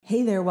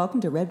Hey there,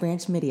 welcome to Red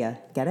Branch Media.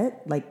 Get it?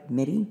 Like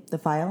MIDI, the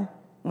file?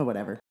 Or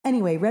whatever.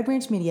 Anyway, Red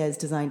Branch Media is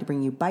designed to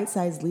bring you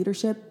bite-sized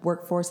leadership,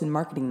 workforce, and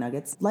marketing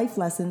nuggets, life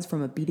lessons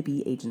from a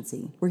B2B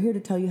agency. We're here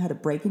to tell you how to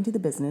break into the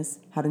business,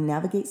 how to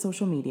navigate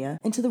social media,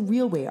 and to the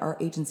real way our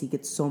agency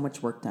gets so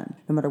much work done.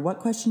 No matter what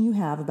question you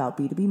have about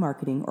B2B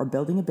marketing or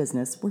building a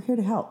business, we're here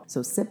to help.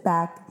 So sit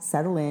back,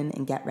 settle in,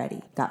 and get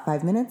ready. Got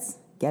 5 minutes?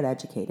 Get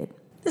educated.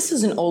 This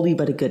is an oldie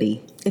but a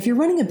goodie. If you're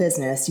running a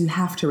business, you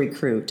have to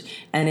recruit.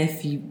 And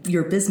if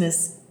your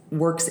business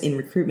works in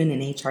recruitment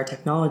and HR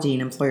technology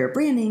and employer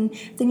branding,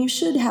 then you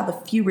should have a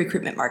few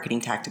recruitment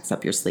marketing tactics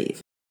up your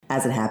sleeve.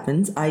 As it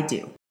happens, I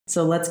do.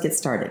 So let's get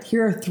started.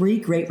 Here are 3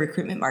 great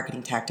recruitment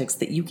marketing tactics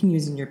that you can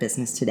use in your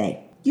business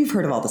today. You've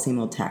heard of all the same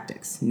old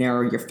tactics.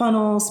 Narrow your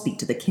funnel, speak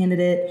to the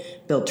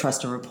candidate, build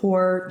trust and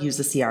rapport, use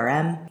the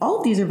CRM. All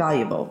of these are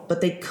valuable, but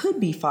they could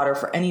be fodder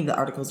for any of the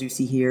articles you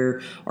see here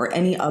or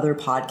any other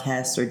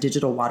podcasts or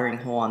digital watering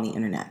hole on the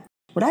internet.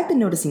 What I've been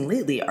noticing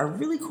lately are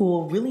really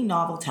cool, really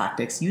novel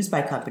tactics used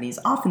by companies,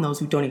 often those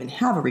who don't even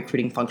have a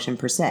recruiting function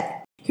per se.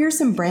 Here's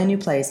some brand new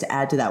plays to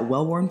add to that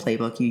well-worn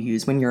playbook you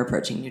use when you're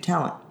approaching new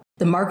talent.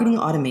 The marketing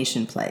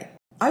automation play.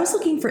 I was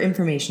looking for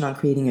information on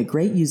creating a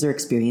great user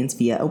experience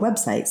via a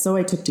website, so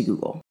I took to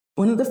Google.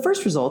 One of the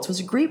first results was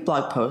a great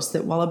blog post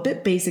that, while a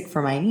bit basic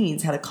for my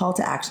needs, had a call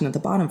to action at the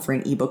bottom for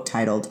an ebook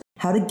titled,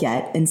 How to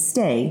Get and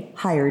Stay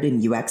Hired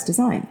in UX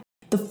Design.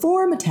 The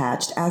form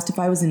attached asked if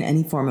I was in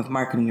any form of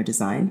marketing or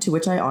design, to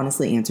which I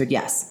honestly answered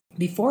yes.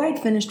 Before I'd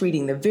finished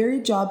reading the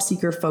very job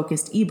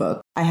seeker-focused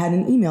ebook, I had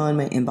an email in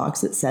my inbox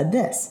that said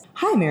this.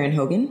 Hi, Marin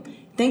Hogan.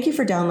 Thank you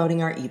for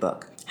downloading our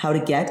ebook, How to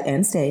Get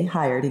and Stay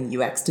Hired in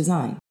UX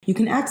Design. You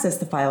can access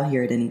the file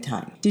here at any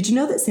time. Did you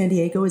know that San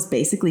Diego is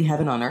basically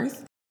heaven on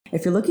earth?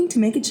 If you're looking to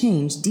make a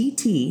change,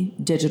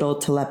 DT, Digital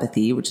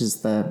Telepathy, which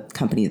is the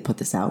company that put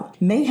this out,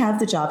 may have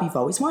the job you've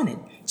always wanted.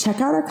 Check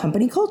out our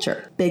company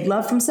culture. Big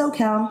love from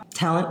SoCal,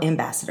 Talent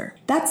Ambassador.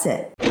 That's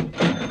it.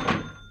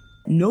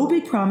 No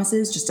big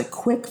promises, just a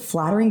quick,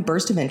 flattering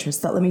burst of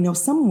interest that let me know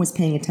someone was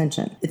paying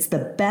attention. It's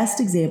the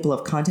best example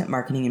of content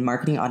marketing and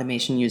marketing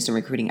automation used in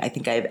recruiting I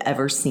think I have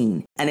ever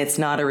seen. And it's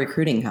not a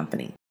recruiting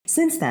company.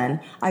 Since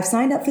then, I've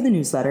signed up for the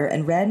newsletter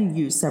and read and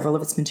used several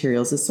of its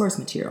materials as source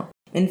material.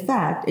 In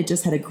fact, it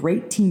just had a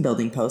great team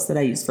building post that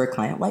I used for a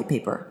client white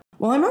paper.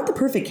 While I'm not the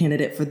perfect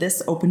candidate for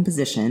this open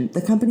position,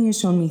 the company has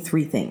shown me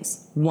 3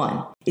 things.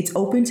 1, it's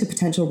open to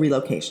potential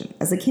relocation.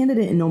 As a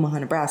candidate in Omaha,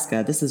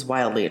 Nebraska, this is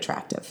wildly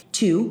attractive.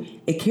 2,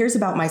 it cares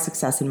about my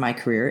success in my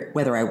career,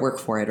 whether I work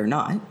for it or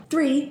not.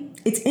 3,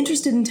 it's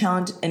interested in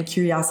talent and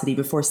curiosity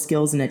before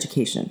skills and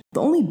education.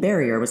 The only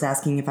barrier was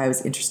asking if I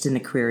was interested in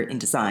a career in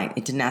design.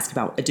 It didn't ask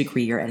about a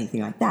degree or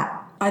anything like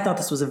that. I thought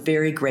this was a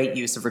very great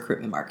use of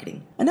recruitment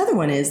marketing. Another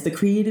one is the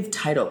creative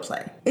title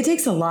play. It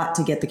takes a lot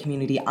to get the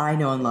community I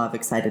know and love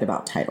excited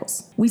about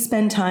titles. We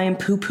spend time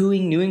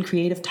poo-pooing new and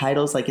creative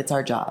titles like it's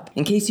our job.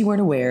 In case you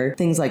weren't aware,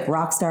 things like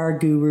rockstar,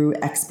 guru,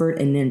 expert,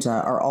 and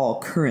ninja are all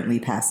currently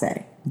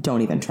passé.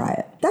 Don't even try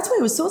it. That's why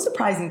it was so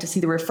surprising to see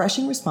the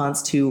refreshing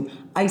response to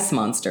Ice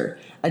Monster,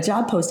 a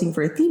job posting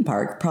for a theme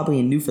park, probably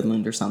in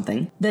Newfoundland or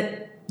something,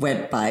 that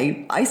went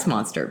by Ice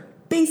Monster.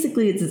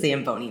 Basically, it's a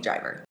Zamboni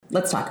driver.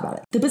 Let's talk about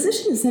it. The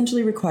position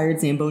essentially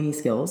required Zamboni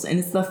skills, and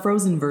it's the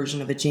frozen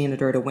version of a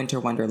janitor at a Winter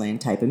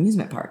Wonderland type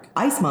amusement park.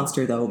 Ice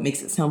Monster, though,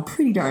 makes it sound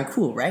pretty darn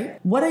cool, right?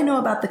 What I know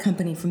about the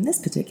company from this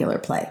particular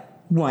play.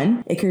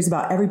 1, it cares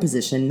about every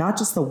position, not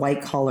just the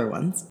white-collar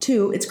ones.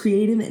 2, it's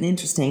creative and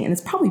interesting, and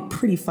it's probably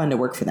pretty fun to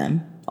work for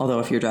them. Although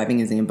if you're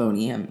driving a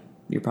Zamboni,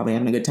 you're probably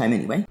having a good time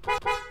anyway.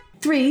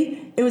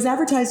 3, it was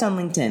advertised on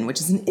LinkedIn,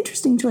 which is an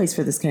interesting choice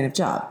for this kind of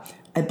job.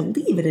 I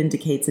believe it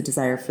indicates a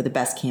desire for the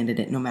best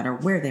candidate no matter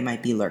where they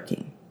might be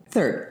lurking.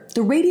 3rd,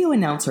 the radio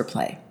announcer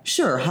play.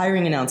 Sure,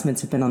 hiring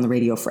announcements have been on the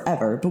radio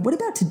forever, but what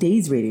about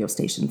today's radio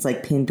stations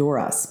like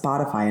Pandora,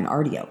 Spotify, and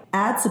Rdio?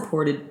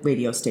 Ad-supported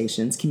radio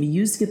stations can be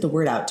used to get the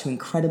word out to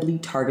incredibly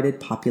targeted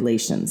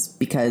populations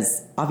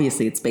because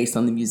obviously it's based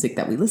on the music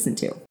that we listen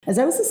to. As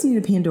I was listening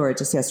to Pandora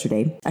just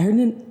yesterday, I heard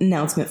an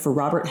announcement for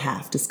Robert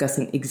Half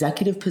discussing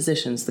executive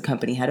positions the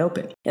company had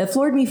open. It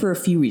floored me for a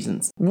few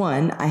reasons.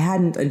 1, I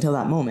hadn't until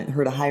that moment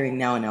heard a hiring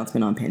now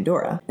announcement on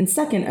Pandora. And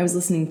 2nd, I was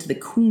listening to the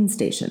Queen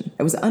station.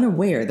 I was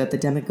unaware that the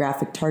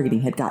demographic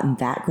targeting had gotten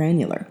that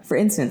granular. For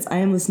instance, I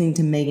am listening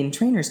to Meghan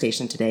Trainor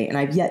station today, and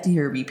I've yet to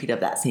hear a repeat of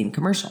that same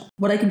commercial.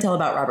 What I can tell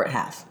about Robert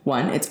Half.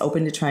 1, it's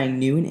open to trying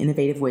new and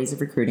innovative ways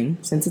of recruiting.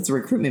 Since it's a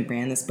recruitment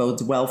brand, this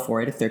bodes well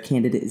for it if their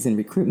candidate is in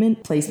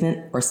recruitment,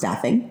 placement, or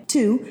staffing.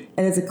 2,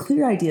 it has a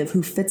clear idea of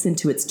who fits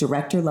into its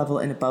director level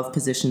and above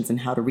positions and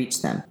how to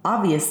reach them.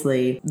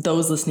 Obviously,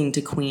 those listening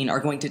to Queen are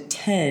going to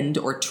tend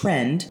or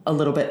trend a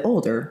little bit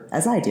older,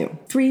 as I do.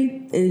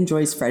 3, it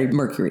enjoys Freddie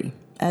Mercury,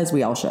 as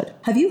we all should.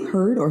 Have you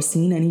heard or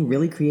seen any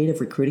really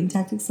creative recruiting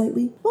tactics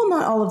lately? Well,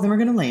 not all of them are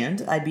going to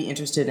land. I'd be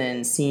interested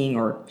in seeing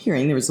or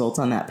hearing the results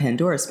on that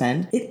Pandora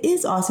spend. It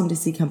is awesome to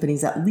see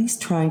companies at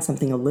least trying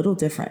something a little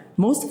different.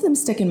 Most of them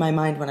stick in my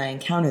mind when I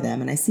encounter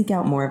them, and I seek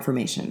out more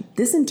information.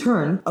 This in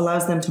turn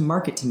allows them to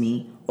market to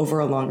me over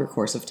a longer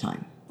course of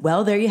time.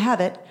 Well, there you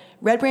have it.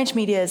 Red Branch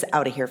Media is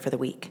out of here for the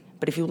week.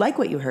 But if you like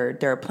what you heard,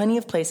 there are plenty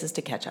of places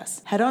to catch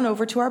us. Head on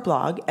over to our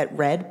blog at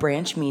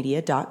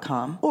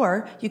redbranchmedia.com,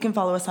 or you can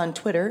follow us on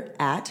Twitter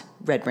at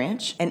Red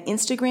Branch, and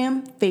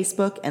Instagram,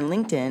 Facebook, and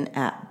LinkedIn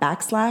at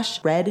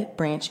 /Red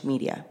Branch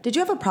Media. Did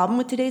you have a problem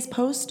with today's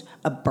post?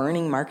 A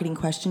burning marketing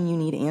question you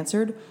need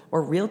answered?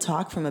 Or real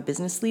talk from a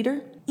business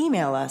leader?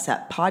 Email us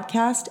at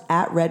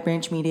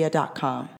podcast@redbranchmedia.com.